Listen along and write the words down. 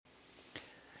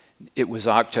It was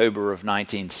October of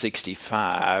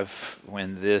 1965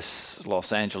 when this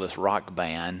Los Angeles rock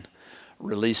band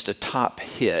released a top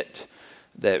hit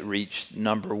that reached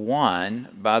number one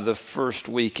by the first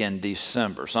week in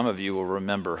December. Some of you will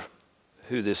remember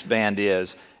who this band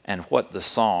is and what the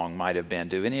song might have been.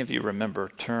 Do any of you remember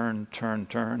Turn, Turn,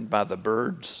 Turn by the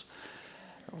Byrds?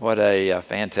 What a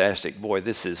fantastic, boy,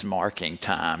 this is marking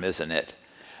time, isn't it?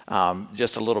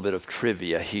 Just a little bit of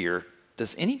trivia here.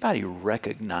 Does anybody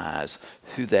recognize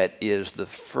who that is, the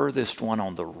furthest one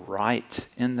on the right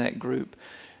in that group?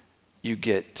 You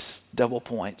get double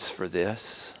points for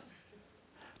this.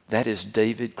 That is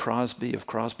David Crosby of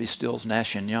Crosby, Stills,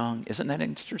 Nash & Young. Isn't that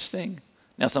interesting?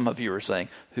 Now some of you are saying,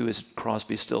 who is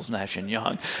Crosby, Stills, Nash &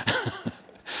 Young?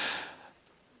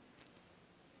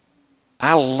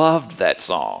 I loved that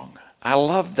song.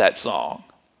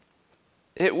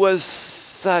 It was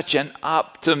such an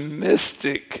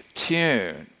optimistic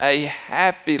tune, a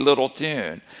happy little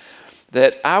tune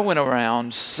that I went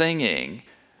around singing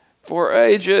for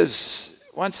ages.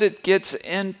 Once it gets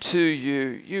into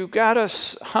you, you've got to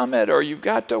hum it or you've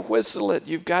got to whistle it,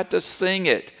 you've got to sing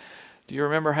it. Do you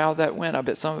remember how that went? I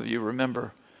bet some of you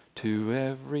remember. To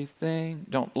everything,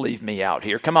 don't leave me out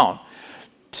here, come on.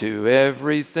 To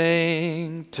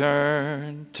everything,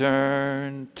 turn,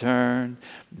 turn, turn.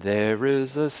 There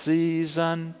is a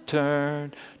season,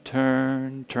 turn,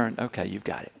 turn, turn. Okay, you've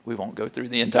got it. We won't go through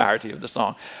the entirety of the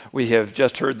song. We have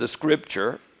just heard the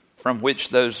scripture from which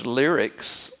those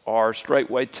lyrics are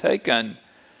straightway taken.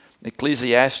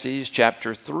 Ecclesiastes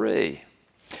chapter 3.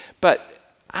 But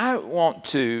I want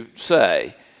to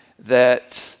say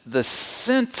that the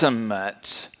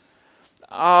sentiment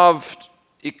of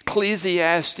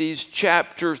Ecclesiastes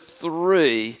chapter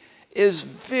 3 is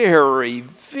very,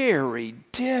 very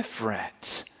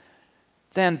different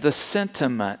than the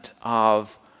sentiment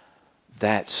of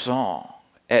that song,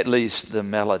 at least the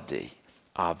melody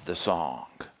of the song.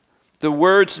 The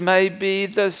words may be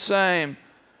the same,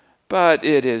 but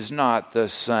it is not the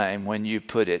same when you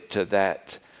put it to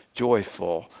that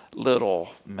joyful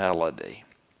little melody.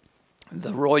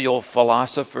 The royal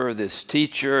philosopher, this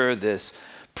teacher, this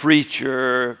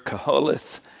preacher,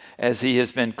 Koheleth, as he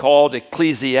has been called,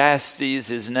 Ecclesiastes,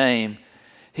 his name,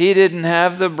 he didn't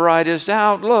have the brightest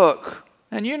outlook.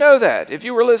 And you know that. If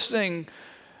you were listening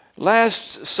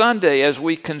last Sunday as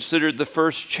we considered the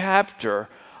first chapter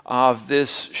of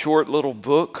this short little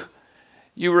book,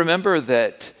 you remember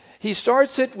that he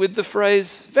starts it with the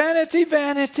phrase, vanity,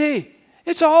 vanity.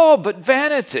 It's all but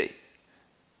vanity.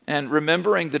 And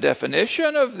remembering the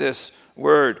definition of this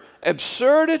word,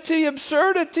 absurdity,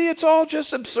 absurdity, it's all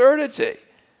just absurdity.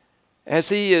 As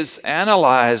he is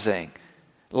analyzing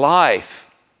life,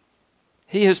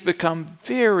 he has become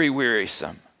very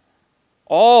wearisome.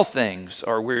 All things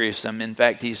are wearisome, in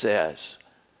fact, he says.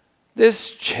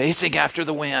 This chasing after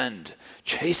the wind,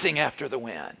 chasing after the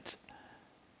wind.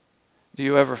 Do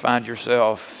you ever find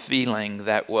yourself feeling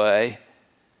that way?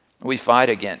 We fight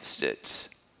against it.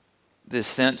 This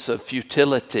sense of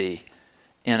futility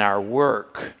in our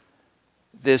work,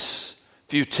 this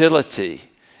futility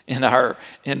in our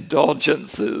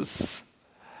indulgences,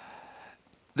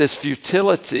 this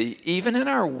futility even in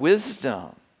our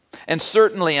wisdom, and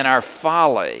certainly in our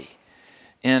folly,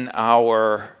 in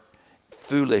our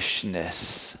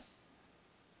foolishness.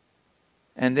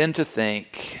 And then to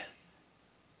think,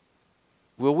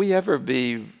 will we ever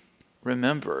be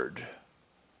remembered?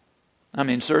 I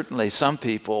mean, certainly some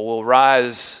people will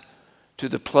rise to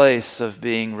the place of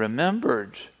being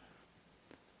remembered.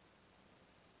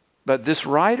 But this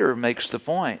writer makes the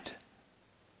point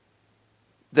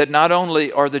that not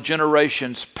only are the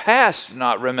generations past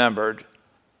not remembered,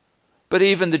 but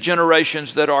even the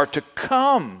generations that are to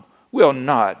come will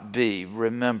not be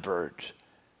remembered.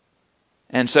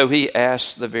 And so he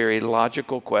asks the very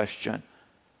logical question,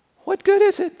 what good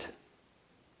is it?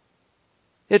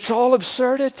 It's all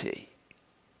absurdity.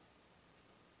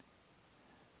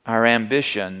 Our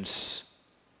ambitions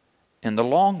in the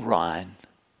long run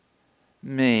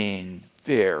mean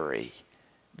very,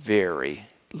 very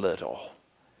little.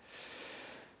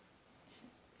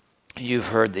 You've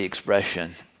heard the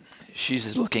expression,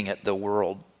 she's looking at the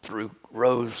world through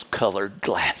rose-colored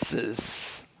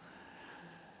glasses.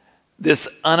 This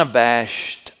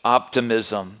unabashed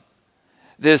optimism,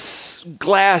 this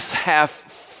glass half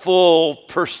full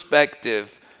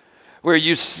perspective, where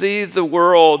you see the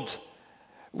world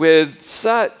with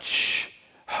such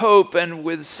hope and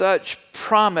with such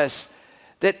promise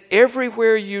that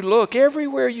everywhere you look,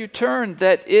 everywhere you turn,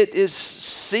 that it is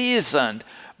seasoned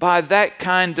by that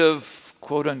kind of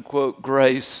quote-unquote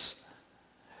grace.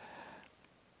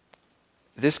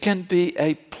 This can be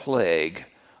a plague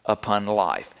upon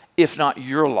life. If not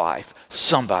your life,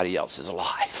 somebody else's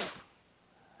life.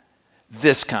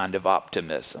 This kind of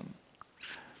optimism.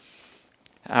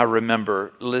 I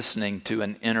remember listening to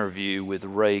an interview with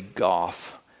Ray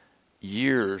Goff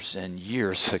years and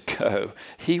years ago.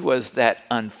 He was that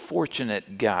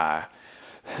unfortunate guy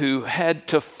who had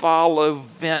to follow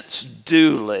Vince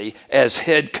Dooley as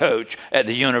head coach at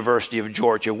the University of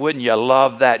Georgia. Wouldn't you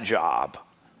love that job?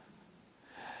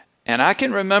 And I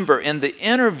can remember in the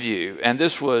interview, and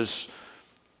this was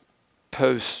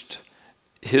post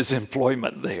his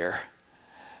employment there,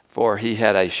 for he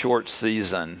had a short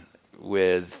season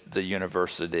with the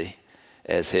university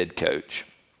as head coach,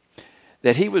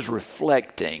 that he was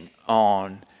reflecting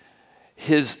on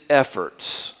his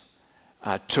efforts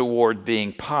toward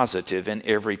being positive in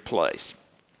every place.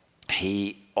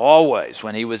 He always,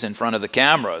 when he was in front of the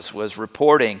cameras, was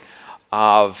reporting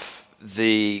of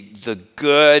the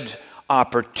good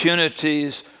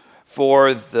opportunities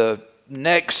for the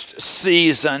next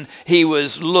season. He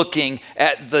was looking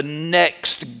at the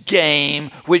next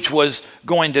game, which was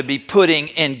going to be putting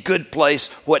in good place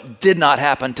what did not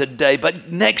happen today.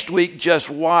 But next week,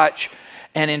 just watch.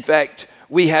 And in fact,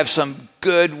 we have some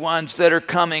good ones that are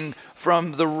coming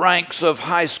from the ranks of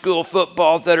high school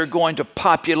football that are going to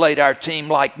populate our team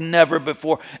like never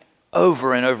before.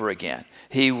 Over and over again,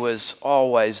 he was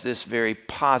always this very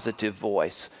positive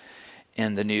voice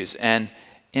in the news. And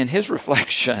in his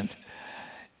reflection,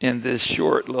 in this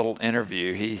short little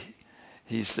interview,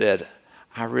 he said,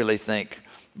 I really think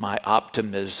my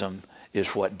optimism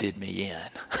is what did me in.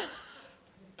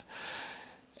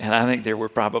 And I think there were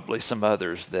probably some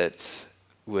others that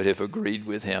would have agreed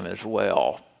with him as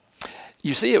well.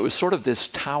 You see, it was sort of this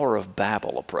Tower of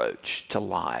Babel approach to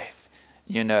life.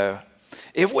 You know,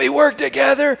 if we work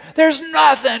together, there's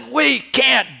nothing we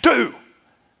can't do.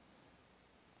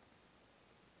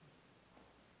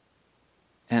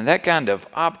 And that kind of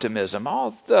optimism,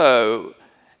 although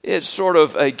it's sort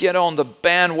of a get on the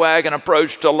bandwagon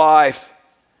approach to life,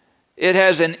 it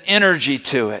has an energy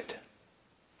to it.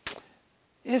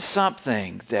 It's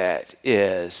something that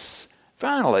is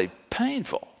finally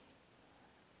painful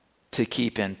to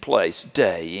keep in place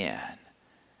day in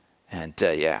and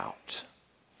day out.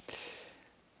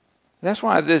 That's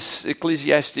why this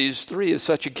Ecclesiastes 3 is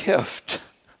such a gift,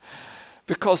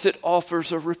 because it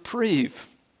offers a reprieve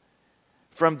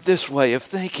from this way of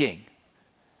thinking,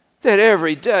 that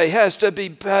every day has to be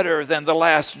better than the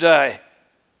last day,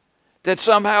 that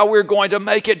somehow we're going to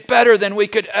make it better than we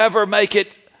could ever make it,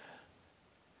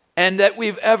 and that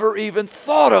we've ever even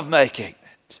thought of making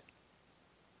it.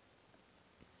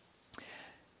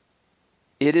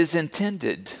 It is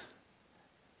intended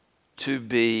to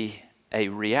be a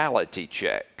reality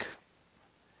check.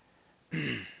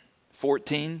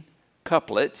 14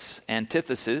 couplets,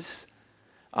 antithesis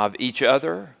of each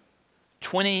other,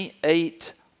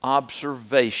 28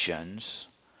 observations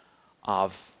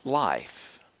of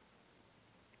life.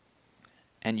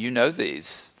 And you know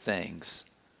these things.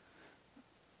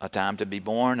 A time to be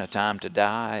born, a time to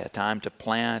die, a time to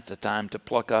plant, a time to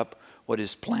pluck up what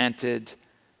is planted.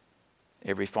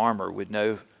 Every farmer would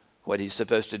know what he's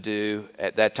supposed to do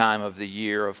at that time of the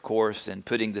year, of course, in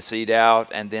putting the seed out,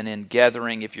 and then in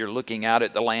gathering. If you're looking out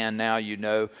at the land now, you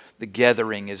know the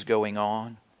gathering is going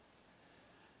on.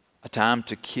 A time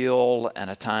to kill and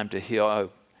a time to heal. Oh,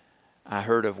 I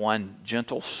heard of one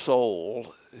gentle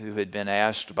soul who had been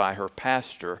asked by her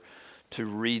pastor to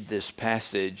read this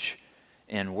passage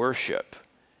in worship,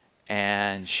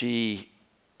 and she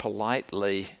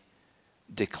politely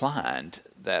declined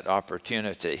that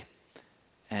opportunity.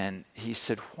 And he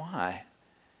said, why?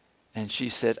 And she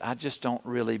said, I just don't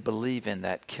really believe in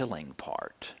that killing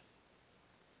part.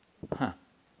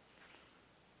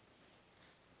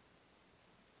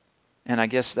 And I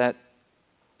guess that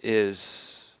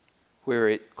is where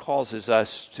it causes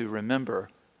us to remember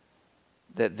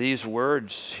that these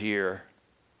words here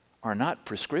are not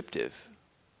prescriptive.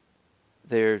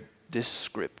 They're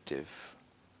descriptive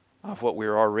of what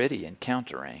we're already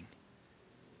encountering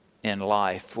in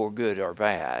life, for good or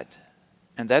bad.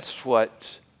 And that's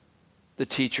what the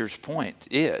teacher's point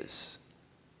is.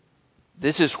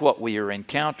 This is what we are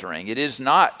encountering. It is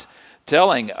not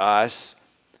telling us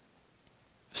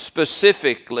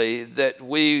specifically that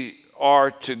we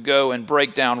are to go and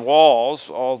break down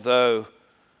walls, although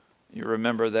you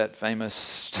remember that famous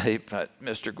statement,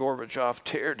 Mr. Gorbachev,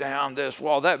 tear down this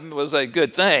wall. That was a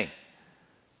good thing.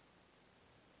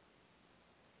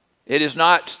 It is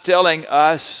not telling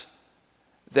us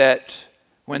that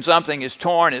when something is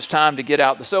torn, it's time to get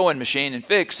out the sewing machine and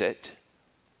fix it.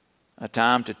 A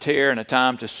time to tear and a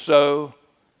time to sew.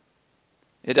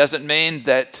 It doesn't mean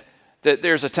that that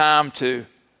there's a time to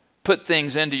put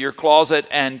things into your closet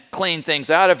and clean things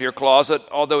out of your closet,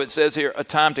 although it says here a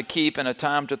time to keep and a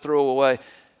time to throw away.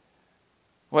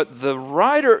 What the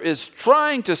writer is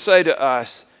trying to say to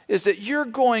us is that you're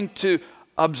going to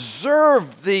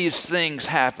observe these things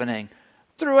happening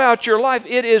throughout your life.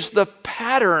 It is the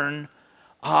pattern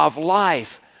of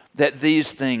life that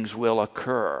these things will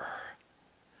occur.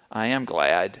 I am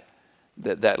glad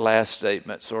that that last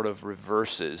statement sort of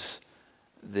reverses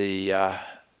the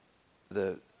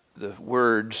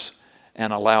words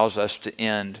and allows us to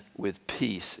end with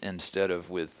peace instead of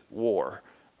with war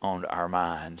on our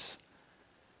minds.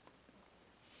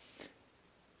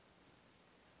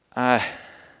 I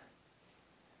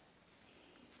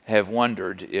have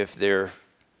wondered if there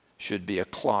should be a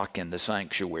clock in the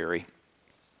sanctuary.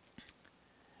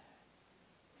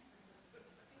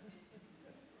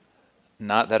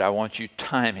 Not that I want you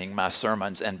timing my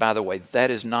sermons, and by the way,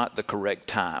 that is not the correct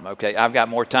time, okay? I've got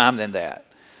more time than that.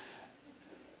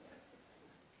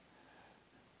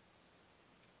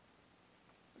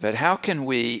 But how can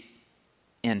we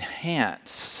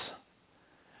enhance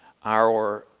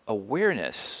our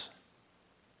awareness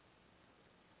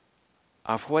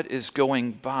of what is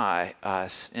going by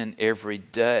us in every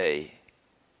day?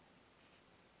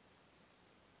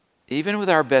 Even with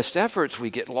our best efforts, we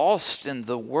get lost in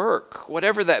the work,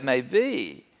 whatever that may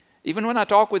be. Even when I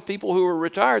talk with people who are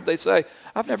retired, they say,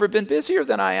 I've never been busier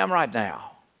than I am right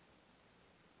now.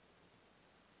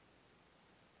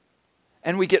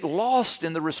 And we get lost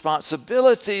in the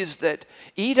responsibilities that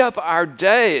eat up our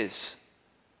days.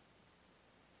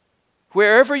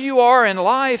 Wherever you are in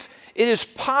life, it is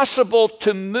possible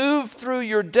to move through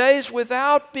your days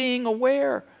without being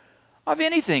aware of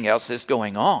anything else that's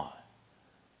going on.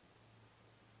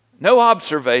 No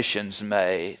observations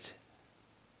made.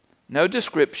 No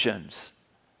descriptions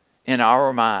in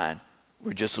our mind.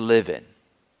 We're just living.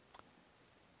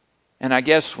 And I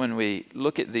guess when we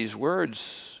look at these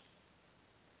words,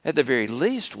 at the very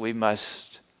least, we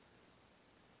must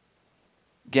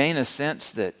gain a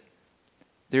sense that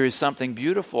there is something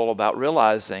beautiful about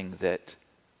realizing that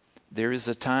there is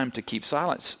a time to keep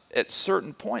silence at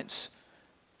certain points,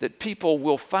 that people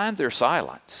will find their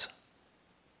silence.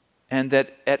 And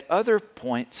that at other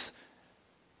points,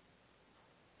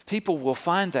 people will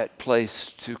find that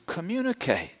place to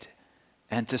communicate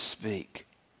and to speak.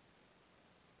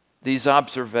 These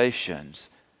observations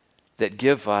that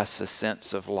give us a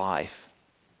sense of life.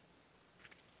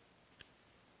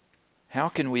 How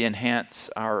can we enhance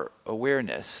our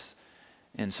awareness?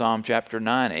 In Psalm chapter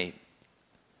 90,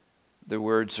 the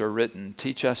words are written,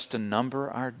 teach us to number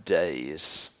our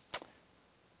days,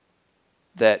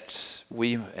 that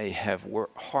we may have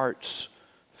hearts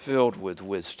filled with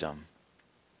wisdom.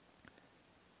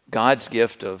 God's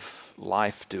gift of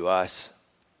life to us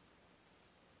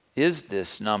is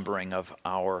this numbering of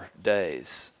our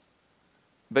days.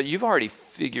 But you've already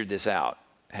figured this out,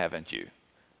 haven't you?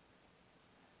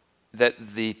 That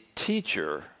the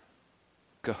teacher,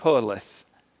 Koheleth,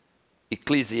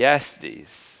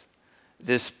 Ecclesiastes,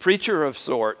 this preacher of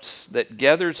sorts that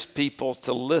gathers people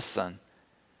to listen,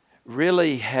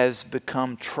 really has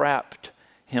become trapped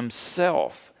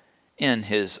himself in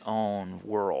his own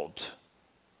world.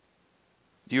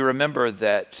 Do you remember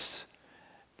that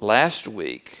last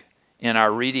week in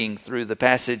our reading through the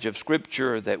passage of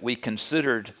Scripture that we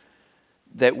considered,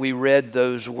 that we read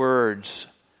those words,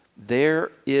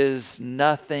 there is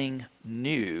nothing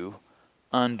new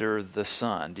under the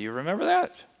sun. Do you remember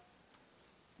that?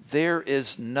 There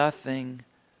is nothing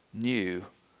new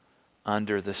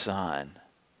under the sun.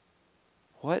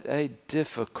 What a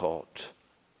difficult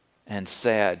and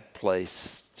sad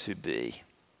place to be.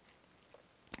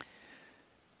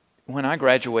 When I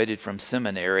graduated from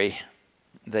seminary,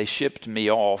 they shipped me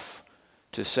off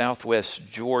to southwest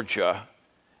Georgia,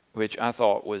 which I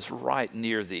thought was right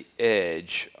near the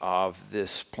edge of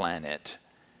this planet.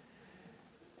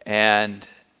 And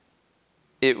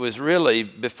it was really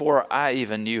before I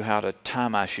even knew how to tie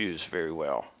my shoes very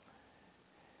well.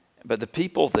 But the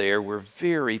people there were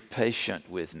very patient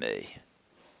with me.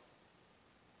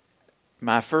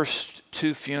 My first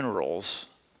two funerals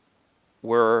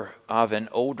were of an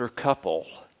older couple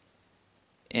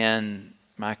in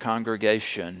my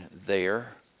congregation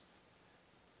there.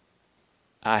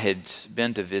 I had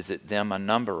been to visit them a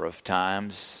number of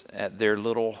times at their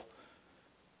little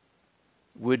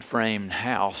wood-framed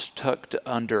house tucked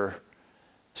under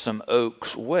some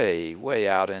oaks way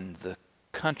out in the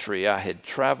country. I had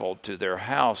traveled to their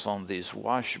house on these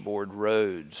washboard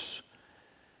roads.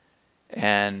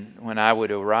 And when I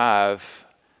would arrive,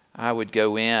 I would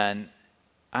go in.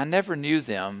 I never knew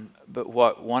them, but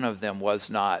what one of them was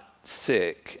not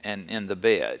sick and in the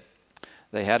bed.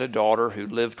 They had a daughter who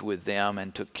lived with them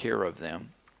and took care of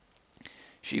them.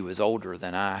 She was older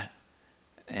than I,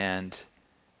 and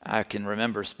I can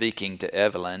remember speaking to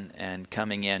Evelyn and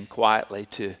coming in quietly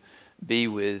to be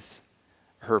with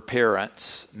her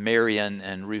parents, Marion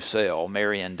and Roussel.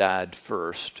 Marion died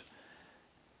first.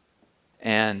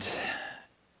 And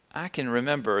I can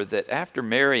remember that after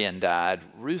Marion died,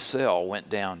 Roussel went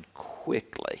down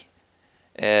quickly,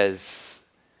 as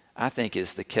I think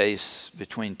is the case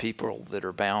between people that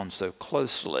are bound so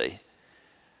closely.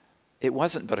 It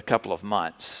wasn't but a couple of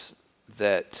months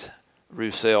that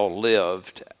Roussel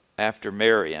lived after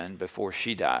Marion before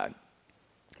she died.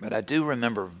 But I do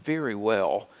remember very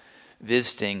well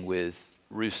visiting with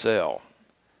Roussel.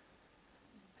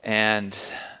 And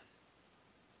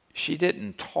she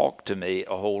didn't talk to me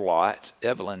a whole lot.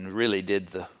 Evelyn really did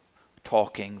the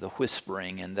talking, the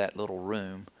whispering in that little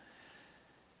room.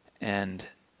 And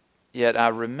yet I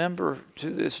remember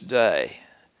to this day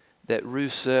that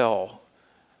Roussel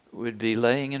would be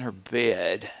laying in her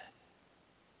bed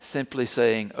simply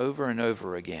saying over and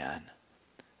over again,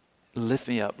 "Lift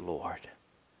me up, Lord.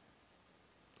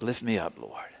 Lift me up,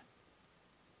 Lord.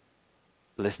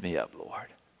 Lift me up, Lord."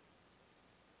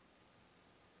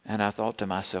 And I thought to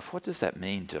myself, what does that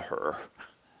mean to her?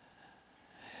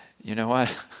 You know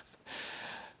what?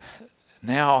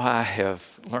 Now I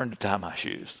have learned to tie my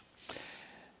shoes.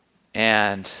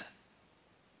 And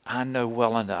I know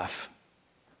well enough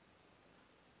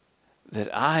that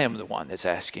I am the one that's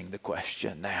asking the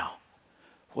question now.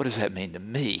 What does that mean to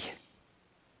me?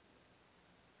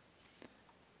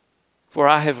 For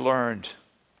I have learned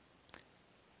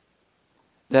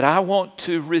that I want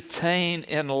to retain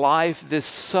in life this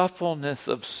suppleness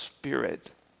of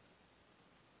spirit,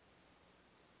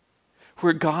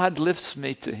 where God lifts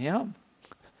me to Him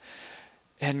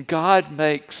and God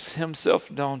makes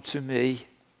Himself known to me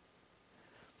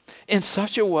in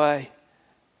such a way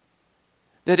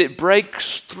that it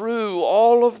breaks through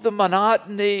all of the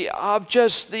monotony of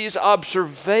just these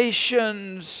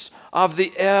observations of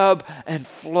the ebb and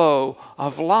flow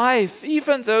of life,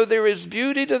 even though there is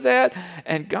beauty to that,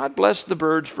 and God bless the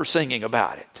birds for singing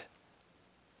about it.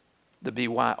 The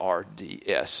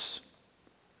BYRDS.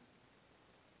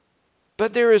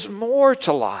 But there is more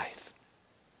to life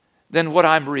than what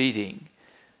I'm reading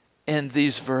in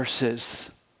these verses.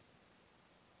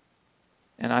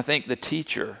 And I think the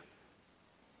teacher,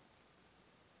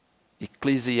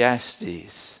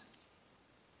 Ecclesiastes,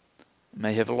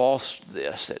 may have lost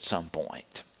this at some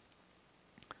point.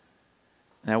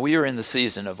 Now, we are in the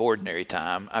season of ordinary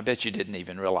time. I bet you didn't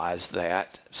even realize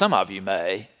that. Some of you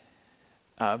may.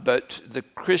 But the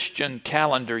Christian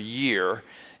calendar year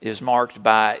is marked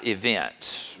by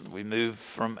events. We move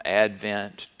from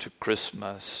Advent to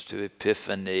Christmas to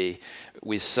Epiphany.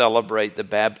 We celebrate the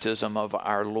baptism of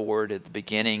our Lord at the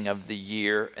beginning of the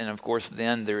year. And of course,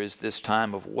 then there is this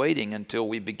time of waiting until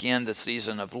we begin the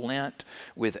season of Lent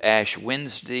with Ash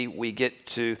Wednesday. We get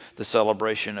to the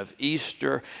celebration of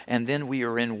Easter, and then we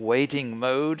are in waiting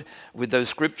mode with those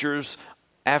scriptures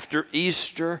after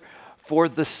Easter for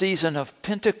the season of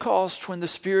Pentecost, when the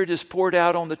Spirit is poured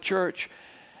out on the church.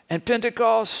 And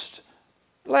Pentecost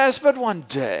lasts but one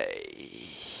day.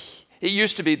 It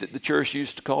used to be that the church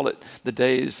used to call it the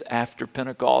days after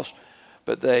Pentecost,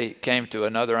 but they came to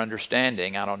another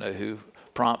understanding. I don't know who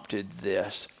prompted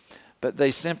this, but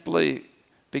they simply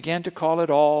began to call it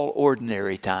all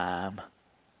ordinary time.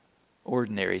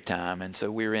 Ordinary time. And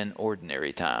so we're in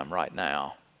ordinary time right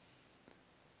now.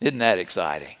 Isn't that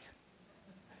exciting?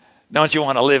 Don't you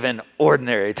want to live in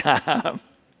ordinary time?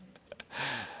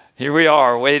 Here we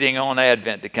are waiting on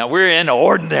Advent to come. We're in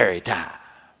ordinary time.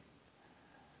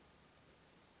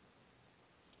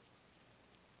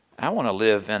 I want to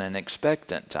live in an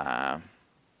expectant time.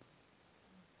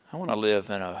 I want to live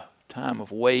in a time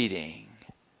of waiting,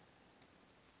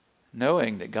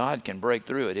 knowing that God can break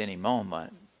through at any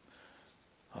moment.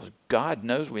 Because God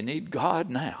knows we need God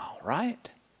now, right?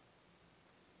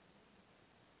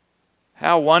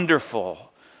 How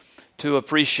wonderful to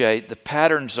appreciate the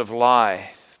patterns of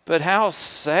life, but how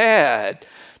sad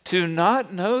to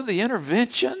not know the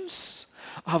interventions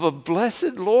of a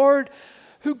blessed Lord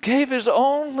who gave His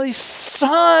only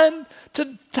Son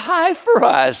to die for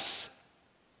us.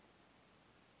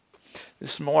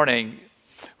 This morning,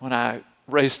 when I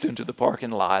raced into the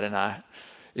parking lot, and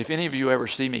if any of you ever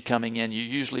see me coming in, you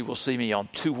usually will see me on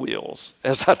two wheels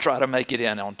as I try to make it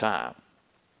in on time.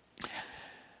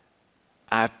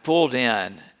 I pulled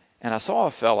in, and I saw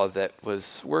a fella that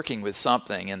was working with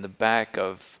something in the back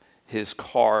of his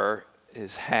car.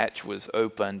 His hatch was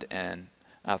opened, and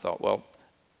I thought, well,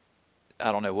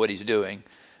 I don't know what he's doing,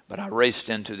 But I raced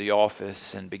into the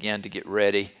office and began to get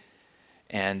ready.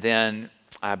 And then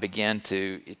I began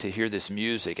to hear this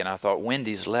music, and I thought,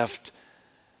 Wendy's left,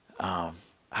 I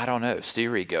don't know,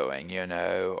 Siri going,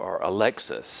 or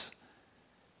Alexis.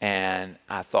 And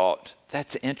I thought,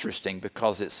 that's interesting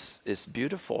because it's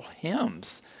beautiful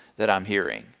hymns that I'm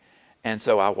hearing. And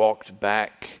so I walked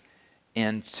back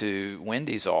into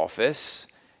Wendy's office,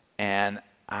 and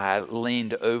I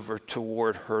leaned over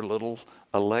toward her little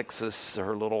Alexis,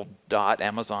 her little Dot,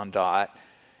 Amazon Dot,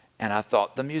 and I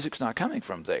thought, the music's not coming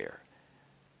from there.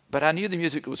 But I knew the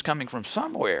music was coming from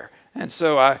somewhere. And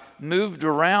so I moved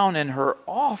around in her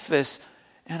office,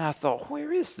 and I thought,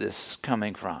 where is this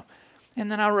coming from? And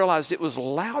then I realized it was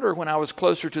louder when I was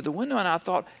closer to the window, and I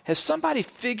thought, has somebody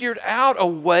figured out a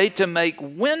way to make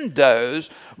windows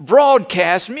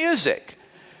broadcast music?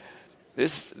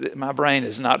 My brain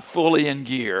is not fully in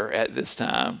gear at this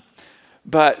time.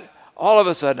 But all of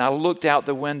a sudden, I looked out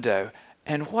the window,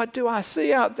 and what do I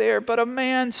see out there but a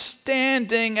man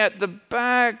standing at the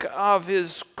back of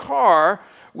his car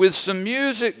with some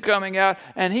music coming out,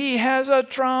 and he has a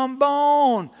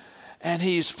trombone, and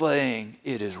he's playing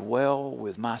 "It Is Well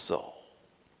With My Soul."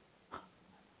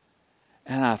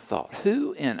 And I thought,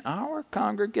 who in our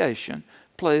congregation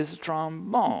plays the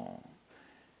trombone?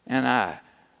 And I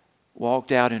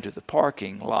walked out into the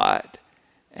parking lot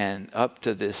and up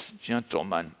to this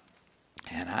gentleman,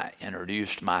 and I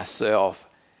introduced myself,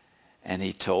 and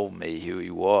he told me who he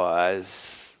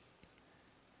was.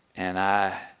 And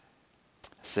I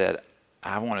said,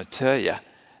 I want to tell you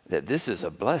that this is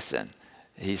a blessing.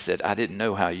 He said, I didn't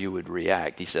know how you would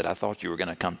react. He said, I thought you were going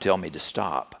to come tell me to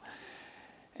stop.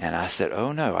 And I said,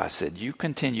 oh no. I said, you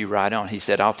continue right on. He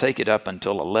said, I'll take it up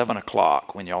until 11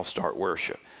 o'clock when y'all start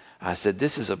worship. I said,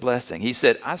 this is a blessing. He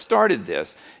said, I started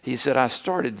this. He said, I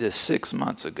started this 6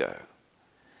 months ago.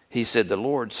 He said, the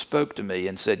Lord spoke to me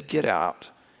and said, get out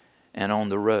and on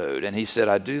the road. And he said,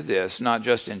 I do this not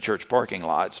just in church parking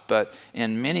lots, but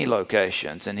in many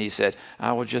locations. And he said,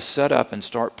 I will just set up and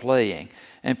start playing,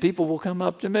 and people will come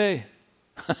up to me.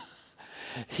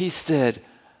 He said,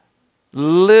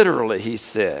 literally, he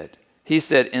said,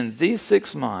 in these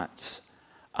 6 months,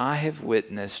 I have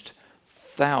witnessed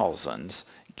thousands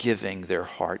giving their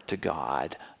heart to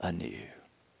God anew.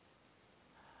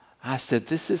 I said,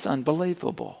 this is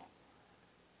unbelievable.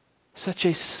 Such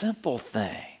a simple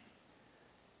thing.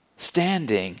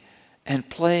 Standing and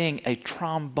playing a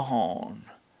trombone,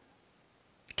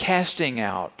 casting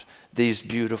out these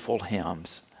beautiful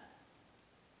hymns.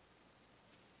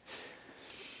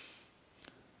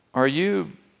 Are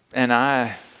you and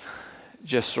I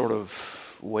just sort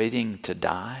of waiting to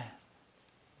die?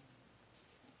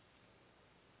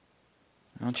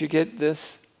 Don't you get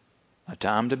this? A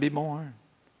time to be born,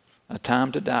 a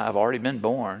time to die. I've already been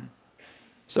born.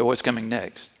 So what's coming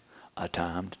next? A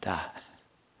time to die.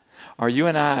 Are you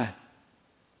and I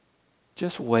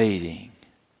just waiting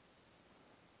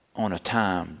on a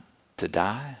time to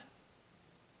die?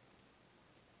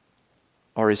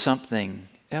 Or is something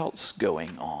else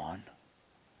going on?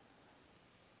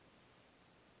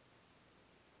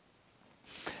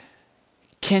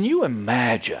 Can you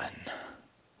imagine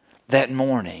that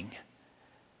morning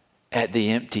at the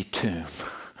empty tomb?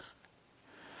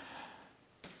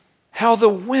 How the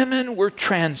women were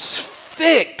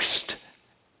transfixed,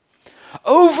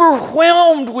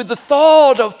 overwhelmed with the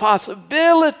thought of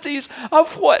possibilities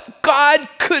of what God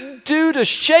could do to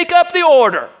shake up the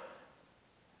order.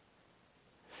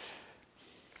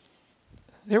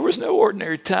 There was no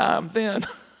ordinary time then.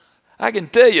 I can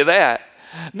tell you that.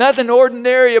 Nothing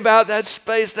ordinary about that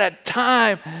space, that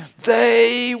time.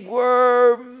 They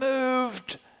were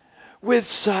moved with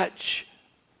such,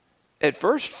 at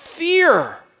first,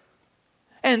 fear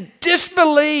and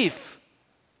disbelief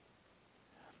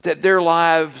that their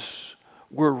lives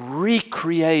were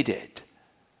recreated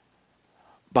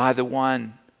by the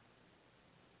one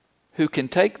who can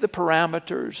take the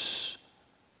parameters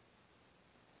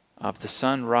of the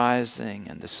sun rising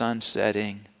and the sun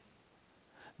setting,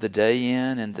 the day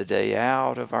in and the day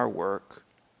out of our work,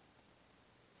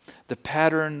 the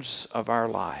patterns of our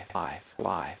life,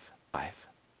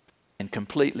 and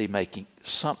completely making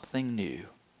something new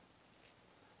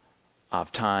of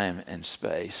time and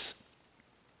space.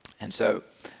 And so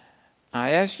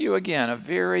I ask you again a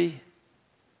very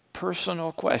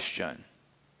personal question.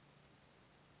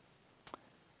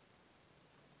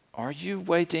 Are you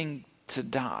waiting to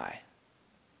die?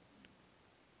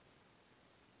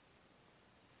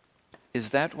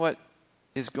 Is that what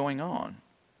is going on?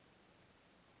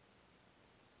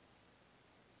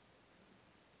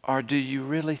 Or do you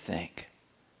really think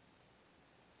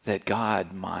that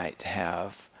God might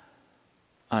have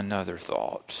another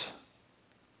thought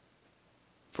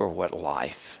for what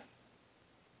life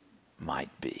might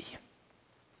be.